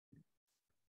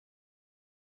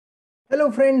Hello,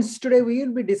 friends. Today we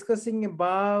will be discussing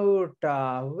about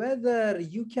whether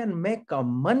you can make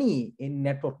money in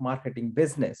network marketing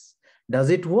business. Does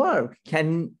it work?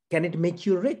 Can it make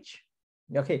you rich?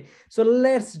 Okay, so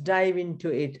let's dive into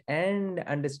it and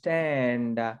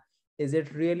understand, is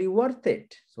it really worth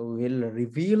it? So we'll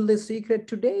reveal the secret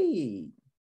today.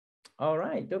 All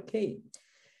right. Okay.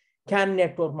 Can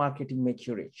network marketing make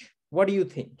you rich? What do you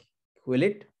think? Will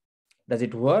it? Does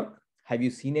it work? Have you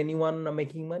seen anyone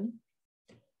making money?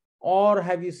 Or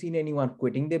have you seen anyone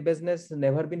quitting their business,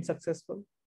 never been successful?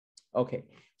 Okay,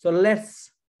 so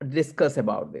let's discuss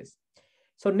about this.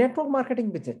 So network marketing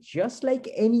business, just like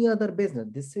any other business,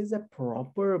 this is a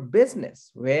proper business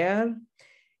where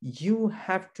you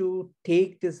have to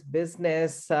take this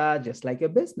business just like a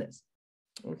business.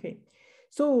 Okay,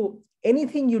 so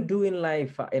anything you do in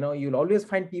life, you'll always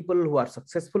find people who are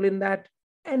successful in that,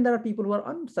 and there are people who are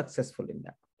unsuccessful in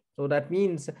that. So that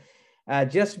means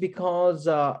just because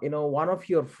one of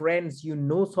your friends,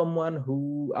 someone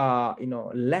who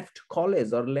left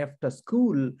college or left a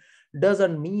school,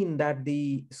 doesn't mean that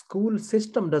the school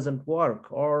system doesn't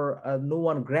work, or no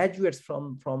one graduates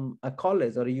from a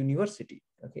college or a university.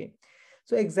 Okay,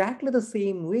 so exactly the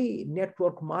same way,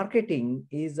 network marketing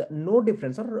is no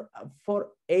difference, or for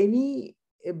any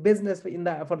business in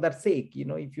that, for that sake,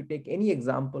 if you take any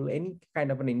example, any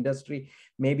kind of an industry,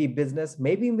 maybe business,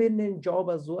 maybe even in job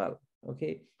as well.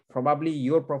 Okay, probably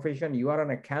your profession, you are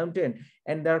an accountant,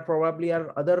 and there probably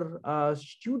are other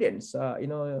students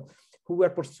who were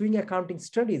pursuing accounting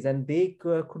studies, and they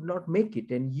could not make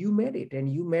it, and you made it,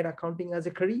 and you made accounting as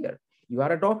a career. You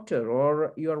are a doctor,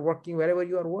 or you are working wherever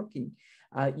you are working.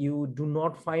 You do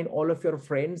not find all of your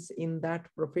friends in that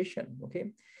profession.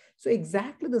 Okay, so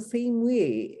exactly the same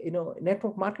way,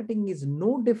 network marketing is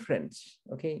no different.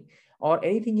 Okay, or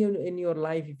anything in your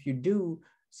life, if you do,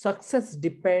 success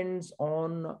depends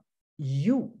on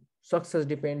you. Success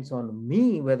depends on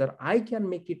me, whether I can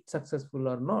make it successful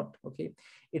or not. Okay,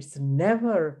 it's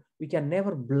never, we can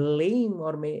never blame,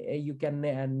 or you can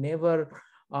never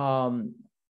um,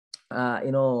 uh,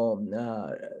 you know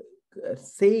uh,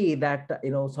 say that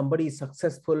somebody is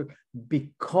successful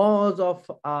because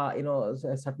of a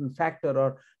certain factor,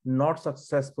 or not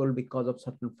successful because of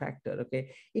certain factor. Okay,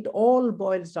 it all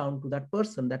boils down to that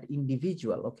person, that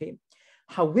individual. Okay,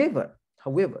 however,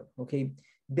 okay,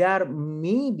 there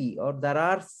may be, or there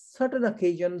are certain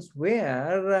occasions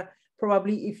where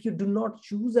probably if you do not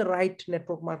choose a right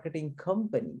network marketing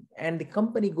company, and the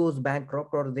company goes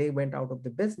bankrupt, or they went out of the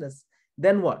business,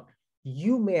 then what?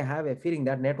 You may have a feeling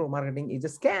that network marketing is a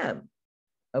scam.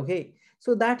 Okay,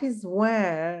 so that is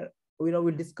where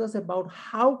we'll discuss about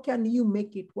how can you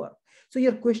make it work. So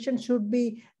your question should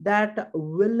be that,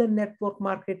 will a network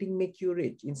marketing make you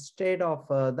rich? Instead of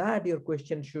that, your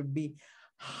question should be,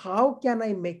 how can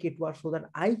I make it work so that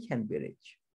I can be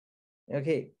rich?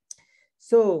 Okay,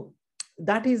 so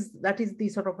that is the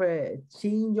sort of a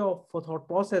change of thought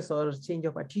process, or change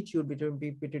of attitude between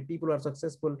people who are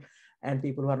successful and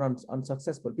people who are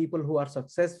unsuccessful. People who are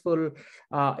successful,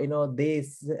 they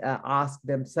ask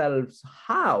themselves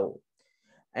how,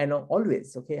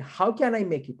 always, okay, how can I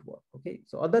make it work? Okay,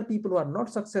 so other people who are not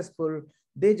successful,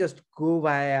 they just go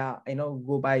by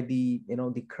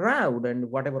the crowd,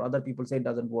 and whatever other people say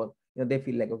doesn't work, they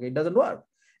feel like, okay, it doesn't work.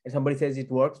 If somebody says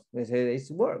it works, they say it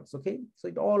works. Okay, so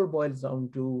it all boils down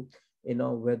to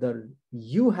whether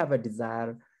you have a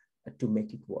desire to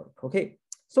make it work. Okay,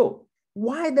 so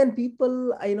why then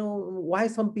people, why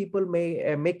some people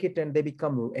may make it and they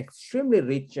become extremely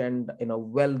rich and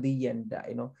wealthy, and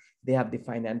they have the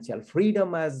financial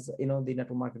freedom, as the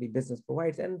network marketing business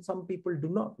provides, and some people do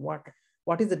not.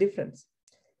 What is the difference?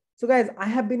 So guys, I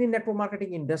have been in network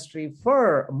marketing industry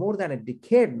for more than a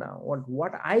decade now.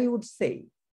 What I would say,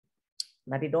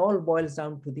 that it all boils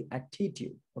down to the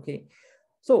attitude. Okay,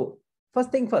 so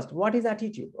first thing first, what is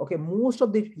attitude? Okay, most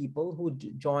of the people who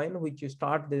join, which you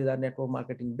start the network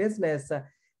marketing business,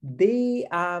 they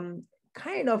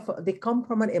kind of, they come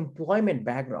from an employment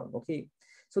background. Okay,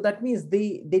 so that means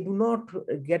they do not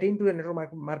get into a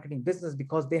network marketing business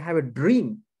because they have a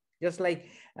dream. Just like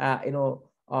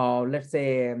let's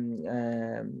say,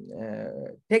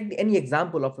 take any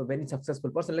example of a very successful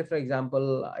person. Like for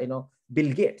example,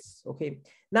 Bill Gates. Okay,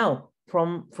 now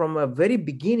from a very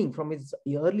beginning, from his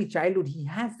early childhood, he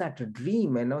has that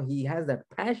dream. He has that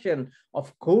passion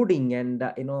of coding, and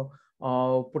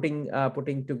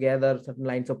putting together certain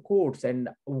lines of codes. And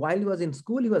while he was in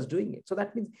school, he was doing it. So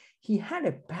that means he had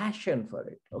a passion for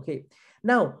it. Okay,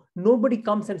 now nobody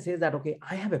comes and says that, okay,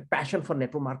 I have a passion for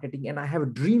network marketing and I have a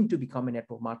dream to become a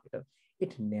network marketer.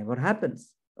 It never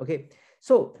happens. Okay,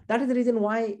 So that is the reason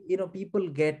why, people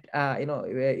get,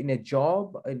 in a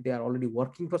job, they are already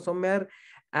working for somewhere,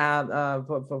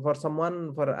 for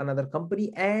someone, for another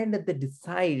company, and they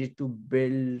decide to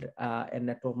build a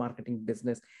network marketing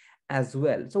business as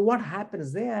well. So what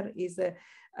happens there is,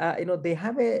 they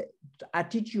have a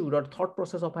attitude or thought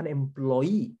process of an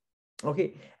employee.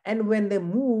 Okay, and when they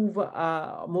move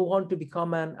on to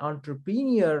become an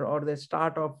entrepreneur, or they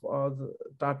start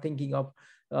thinking of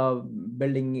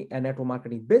building a network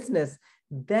marketing business,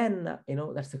 then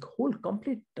that's a whole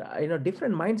complete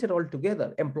different mindset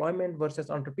altogether. Employment versus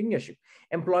entrepreneurship.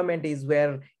 Employment is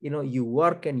where you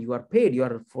work and you are paid. You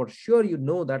are for sure,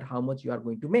 that how much you are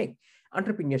going to make.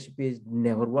 Entrepreneurship is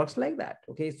never works like that.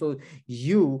 Okay, so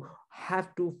you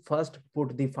have to first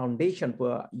put the foundation,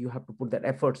 where you have to put that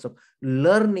efforts of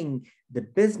learning the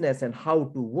business and how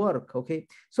to work. Okay,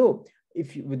 so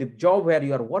if you, with the job where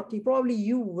you are working, probably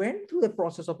you went through the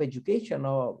process of education,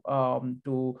 or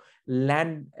to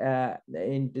land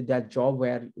into that job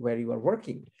where you are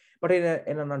working. But in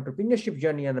an entrepreneurship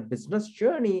journey and a business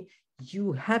journey,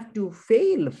 you have to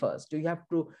fail first. You have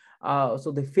to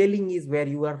so the failing is where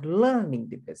you are learning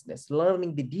the business,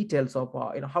 learning the details of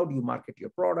how do you market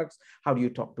your products, how do you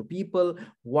talk to people,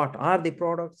 what are the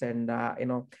products, and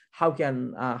how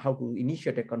to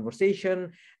initiate a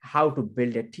conversation, how to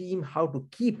build a team, how to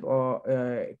keep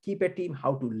a team,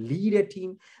 how to lead a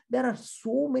team. There are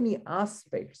so many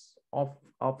aspects of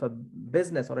a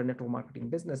business or a network marketing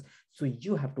business. So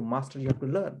you have to master, you have to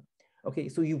learn. Okay,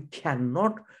 so you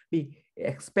cannot be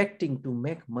expecting to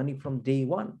make money from day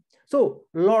one. So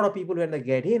a lot of people, when they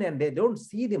get in and they don't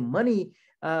see the money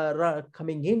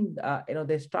coming in,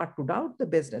 they start to doubt the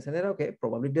business, and then, okay,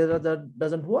 probably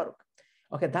doesn't work.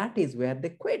 Okay, that is where they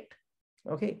quit.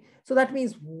 Okay, so that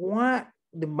means what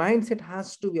the mindset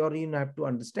has to be, or you have to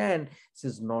understand, this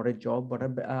is not a job but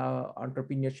a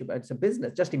entrepreneurship. It's a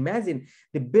business. Just imagine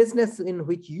the business in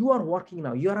which you are working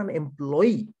now. You are an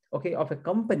employee, okay, of a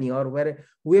company, or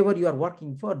whoever you are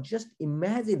working for. Just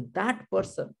imagine that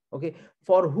person, okay,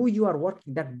 for who you are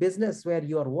working, that business where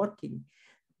you are working,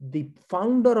 the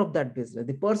founder of that business,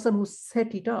 the person who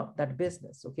set it up, that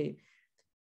business. Okay,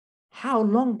 how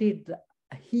long did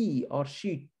he or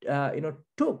she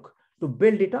took to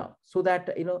build it up, so that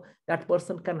that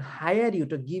person can hire you,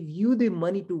 to give you the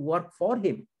money to work for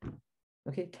him.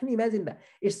 Okay, can you imagine that?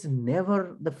 It's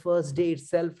never the first day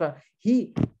itself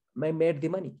he made the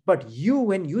money, but you,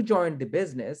 when you joined the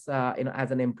business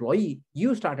as an employee,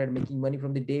 you started making money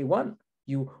from the day one.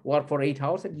 You work for 8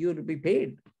 hours and you will be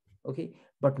paid. Okay,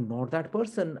 but not that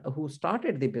person who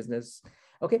started the business.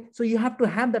 Okay, so you have to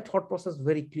have that thought process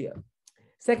very clear.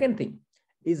 Second thing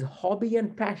is hobby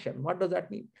and passion. What does that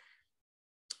mean?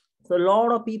 So a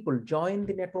lot of people join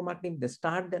the network marketing, they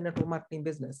start the network marketing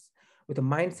business with a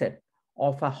mindset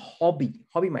of a hobby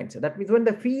mindset. That means when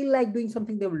they feel like doing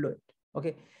something, they will do it.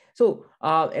 Okay, so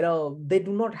they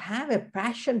do not have a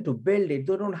passion to build it.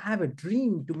 They don't have a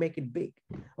dream to make it big.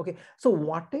 Okay, so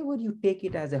whatever you take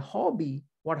it as a hobby,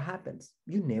 what happens?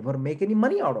 You never make any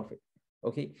money out of it.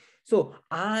 Okay, so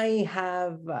I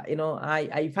have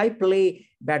if I play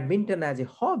badminton as a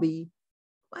hobby,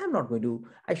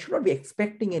 I should not be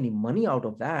expecting any money out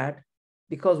of that.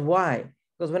 Because why?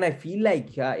 Because when I feel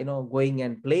like going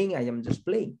and playing, I am just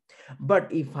playing.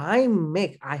 But if I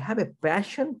have a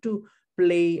passion to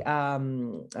play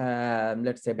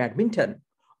let's say badminton,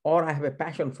 or I have a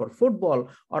passion for football,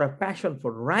 or a passion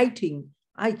for writing,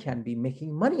 I can be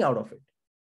making money out of it.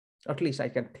 At least I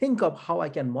can think of how I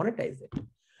can monetize it.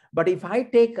 But if I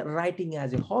take writing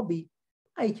as a hobby,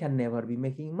 I can never be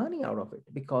making money out of it,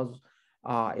 because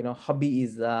hobby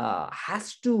is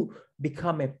has to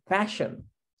become a passion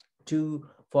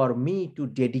for me to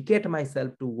dedicate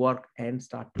myself to work and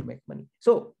start to make money.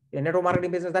 So in network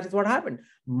marketing business, that is what happened.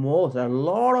 A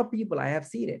lot of people, I have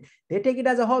seen it, they take it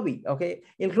as a hobby. Okay,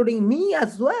 including me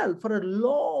as well. For a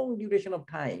long duration of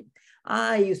time,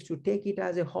 I used to take it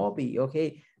as a hobby.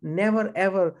 Okay, never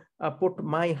ever put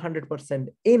my 100%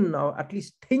 in, or at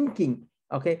least thinking,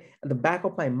 okay, at the back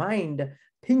of my mind,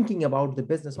 thinking about the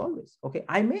business always. Okay,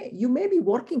 you may be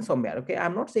working somewhere. Okay,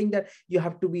 I'm not saying that you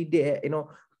have to be there,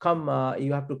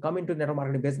 you have to come into network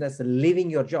marketing business leaving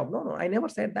your job. No, I never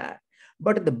said that.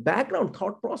 But in the background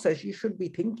thought process, you should be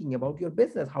thinking about your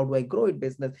business. How do I grow it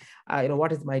business?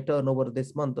 What is my turnover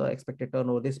this month, expected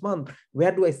turnover this month?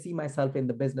 Where do I see myself in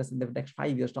the business in the next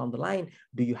 5 years down the line?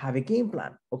 Do you have a game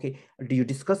plan? Okay, do you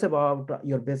discuss about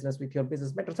your business with your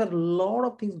business mentors? A lot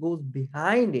of things goes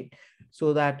behind it,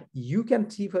 so that you can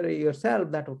see for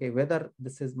yourself that, okay, whether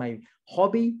this is my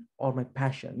hobby or my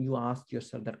passion. You ask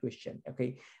yourself that question.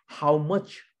 Okay, how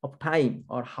much of time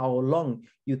or how long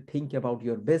you think about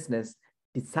your business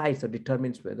decides or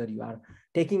determines whether you are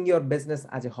taking your business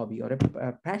as a hobby or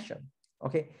a passion.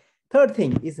 Okay. Third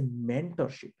thing is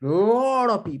mentorship. A lot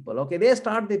of people, okay, they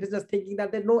start the business thinking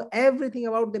that they know everything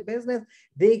about the business.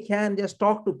 They can just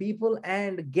talk to people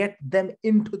and get them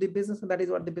into the business, and that is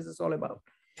what the business is all about.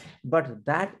 But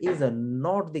that is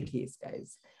not the case,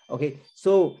 guys. Okay,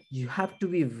 so you have to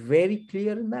be very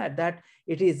clear in that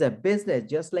it is a business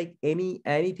just like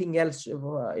anything else.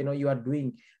 You are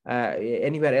doing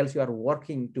anywhere else, you are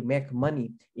working to make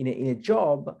money in a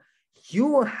job.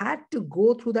 You had to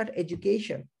go through that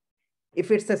education. If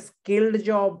it's a skilled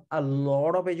job, a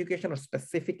lot of education or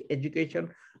specific education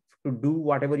to do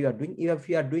whatever you are doing. If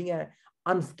you are doing an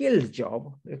unskilled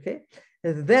job, okay,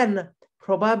 then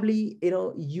probably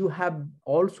you have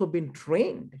also been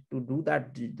trained to do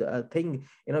that thing,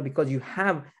 because you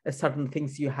have certain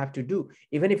things you have to do.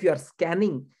 Even if you are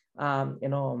scanning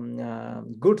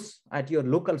goods at your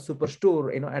local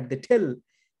superstore, at the till,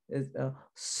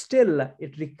 still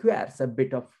it requires a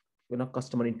bit of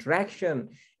customer interaction.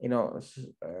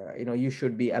 You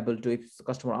should be able to, if the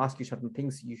customer asks you certain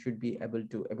things, you should be able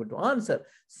to answer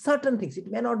certain things. It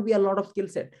may not be a lot of skill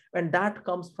set, and that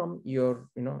comes from your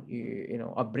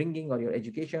upbringing or your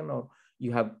education, or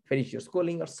you have finished your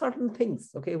schooling or certain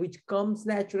things, okay, which comes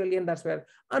naturally, and that's where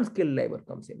unskilled labor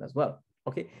comes in as well.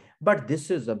 Okay, but this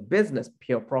is a business,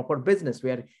 pure proper business,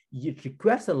 where it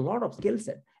requires a lot of skill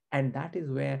set, and that is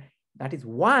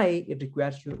why it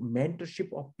requires your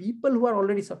mentorship of people who are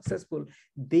already successful.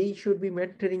 They should be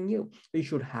mentoring you. You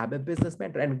should have a business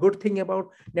mentor. And good thing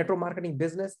about network marketing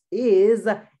business is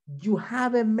you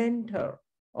have a mentor.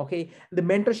 Okay, the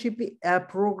mentorship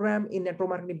program in network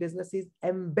marketing business is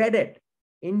embedded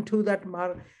into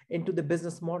the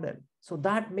business model. So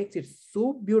that makes it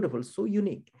so beautiful, so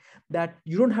unique, that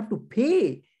you don't have to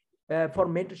pay for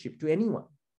mentorship to anyone.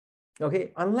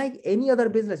 Okay, unlike any other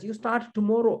business, you start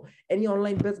tomorrow any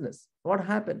online business, what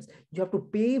happens? You have to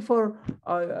pay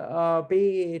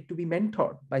to be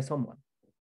mentored by someone.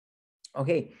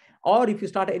 Okay, or if you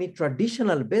start any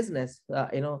traditional business,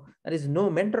 there is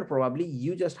no mentor. Probably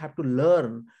you just have to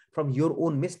learn from your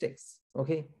own mistakes.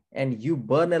 Okay, and you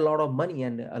burn a lot of money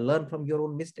and learn from your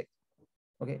own mistakes.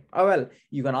 Okay, well,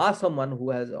 you can ask someone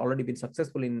who has already been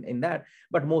successful in that,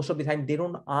 but most of the time they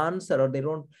don't answer, or they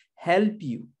don't help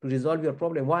you to resolve your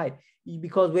problem. Why?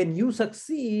 Because when you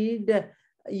succeed,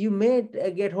 you may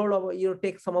get hold of,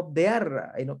 take some of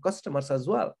their customers as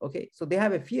well. Okay, so they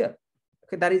have a fear.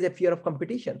 Okay, that is a fear of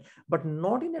competition, but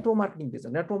not in network marketing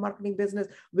business. Network marketing business,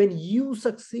 when you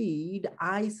succeed,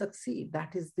 I succeed.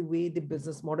 That is the way the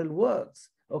business model works.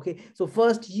 Okay, so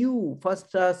first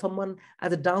someone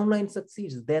as a downline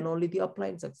succeeds, then only the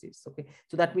upline succeeds. Okay,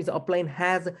 so that means upline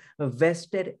has a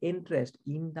vested interest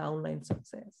in downline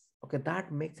success. Okay,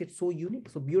 that makes it so unique,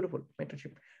 so beautiful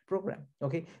mentorship program.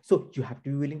 Okay, so you have to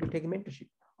be willing to take a mentorship,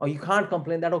 or you can't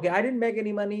complain that, okay, I didn't make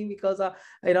any money because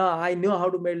I know how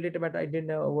to build it, but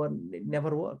it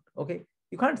never worked. Okay,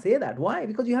 you can't say that. Why?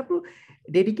 Because you have to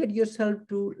dedicate yourself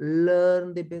to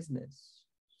learn the business.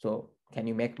 So can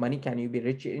you make money? Can you be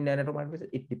rich in a network marketing business?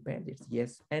 It depends. It's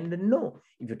yes and no.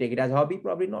 If you take it as a hobby,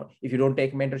 probably not. If you don't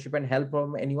take mentorship and help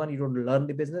from anyone, you don't learn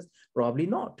the business, probably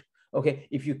not. Okay,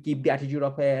 if you keep the attitude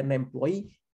of an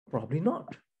employee, probably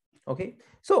not. Okay,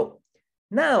 so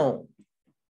now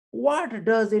what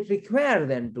does it require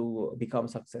then to become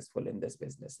successful in this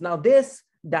business? Now, this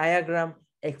diagram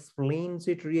explains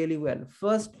it really well.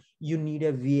 First, you need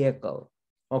a vehicle.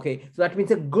 Okay, so that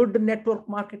means a good network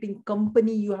marketing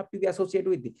company you have to be associated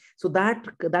with it. So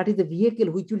that is a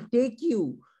vehicle which will take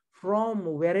you from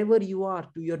wherever you are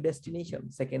to your destination.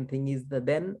 Second thing is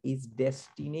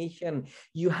destination.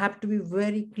 You have to be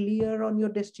very clear on your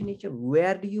destination.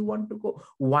 Where do you want to go?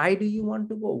 Why do you want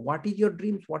to go? What is your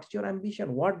dreams? What's your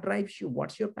ambition? What drives you?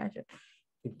 What's your passion?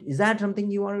 Is that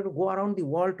something you want to go around the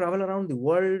world, travel around the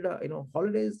world,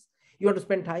 holidays? You want to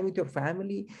spend time with your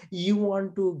family. You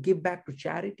want to give back to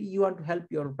charity. You want to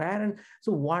help your parents.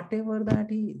 So whatever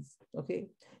that is, okay.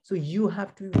 So you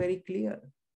have to be very clear.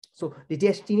 So the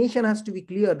destination has to be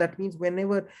clear. That means when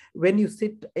you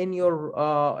sit in your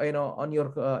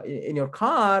in your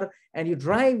car and you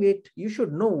drive it, you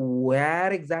should know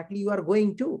where exactly you are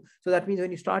going to. So that means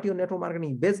when you start your network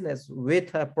marketing business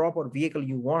with a proper vehicle,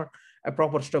 you want a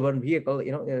proper stubborn vehicle,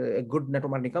 a good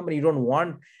network marketing company. You don't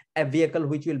want a vehicle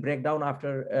which will break down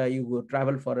after you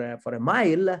travel for a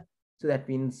mile. So that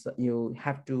means you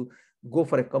have to go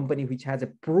for a company which has a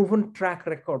proven track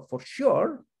record for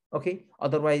sure. Okay,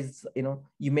 otherwise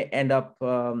you may end up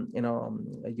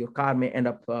your car may end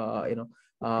up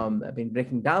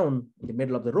breaking down in the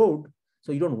middle of the road.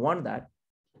 So you don't want that.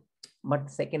 But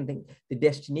second thing, the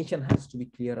destination has to be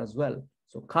clear as well.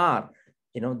 So car,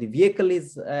 the vehicle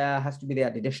is has to be there,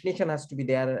 the destination has to be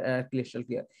there,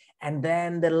 clear. And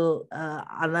then the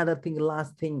another thing,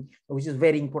 last thing, which is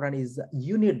very important, is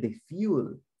you need the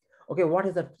fuel. Okay, what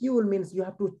is the fuel? Means you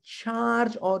have to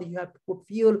charge or you have to put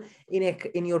fuel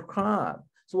in your car.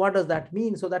 So what does that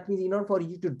mean? So that means in order for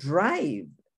you to drive,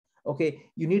 okay,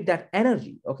 you need that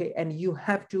energy. Okay, and you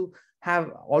have to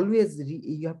have always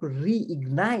you have to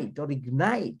reignite or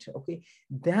ignite, okay,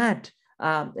 that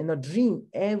dream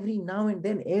every now and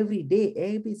then, every day,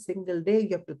 every single day.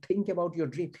 You have to think about your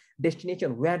dream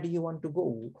destination. Where do you want to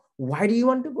go? Why do you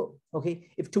want to go?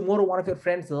 Okay, if tomorrow one of your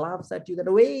friends laughs at you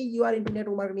that way you are into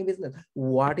network marketing business,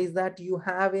 what is that you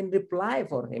have in reply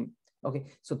for him? Okay,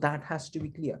 so that has to be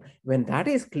clear. When that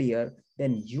is clear,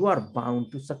 then you are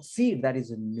bound to succeed. There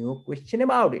is no question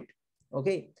about it.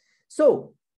 Okay,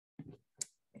 so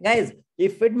guys,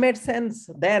 if it made sense,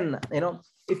 then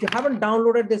if you haven't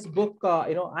downloaded this book,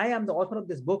 I am the author of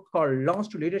this book called Launch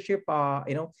to Leadership.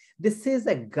 This is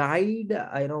a guide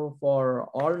for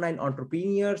online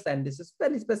entrepreneurs, and this is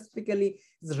very specifically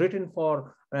is written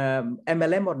for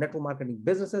MLM or network marketing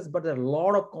businesses, but there are a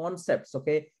lot of concepts,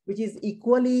 okay, which is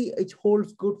equally, it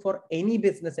holds good for any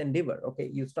business endeavor. Okay,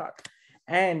 you start.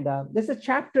 And there's a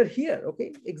chapter here,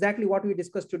 okay, exactly what we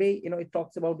discussed today. It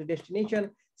talks about the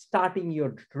destination, starting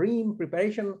your dream,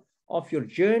 preparation of your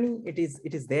journey. It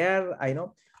is there,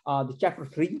 the chapter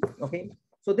 3, okay.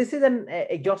 So this is an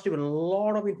exhaustive, a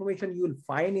lot of information you will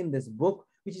find in this book,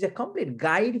 which is a complete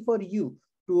guide for you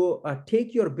to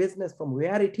take your business from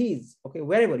where it is, okay,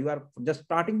 wherever you are just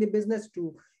starting the business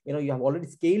to, you have already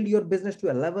scaled your business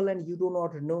to a level and you do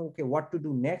not know, okay, what to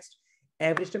do next.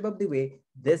 Every step of the way,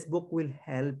 this book will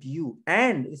help you,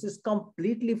 and this is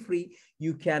completely free.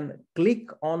 You can click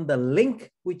on the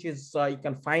link, which is you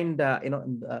can find in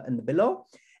the below,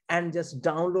 and just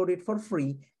download it for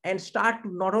free and start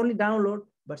to not only download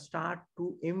but start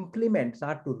to implement,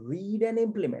 start to read and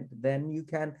implement. Then you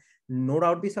can no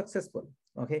doubt be successful.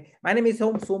 Okay, my name is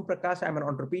Som Prakash. I'm an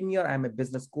entrepreneur. I'm a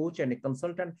business coach and a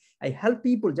consultant. I help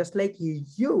people just like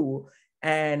you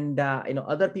and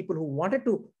other people who wanted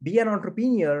to be an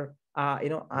entrepreneur.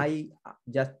 I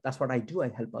just, that's what I do. I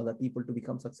help other people to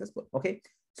become successful. Okay,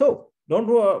 so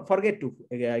don't forget to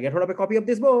get hold of a copy of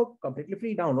this book, completely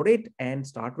free. Download it and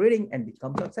start reading and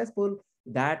become successful.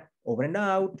 That, over and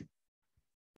out.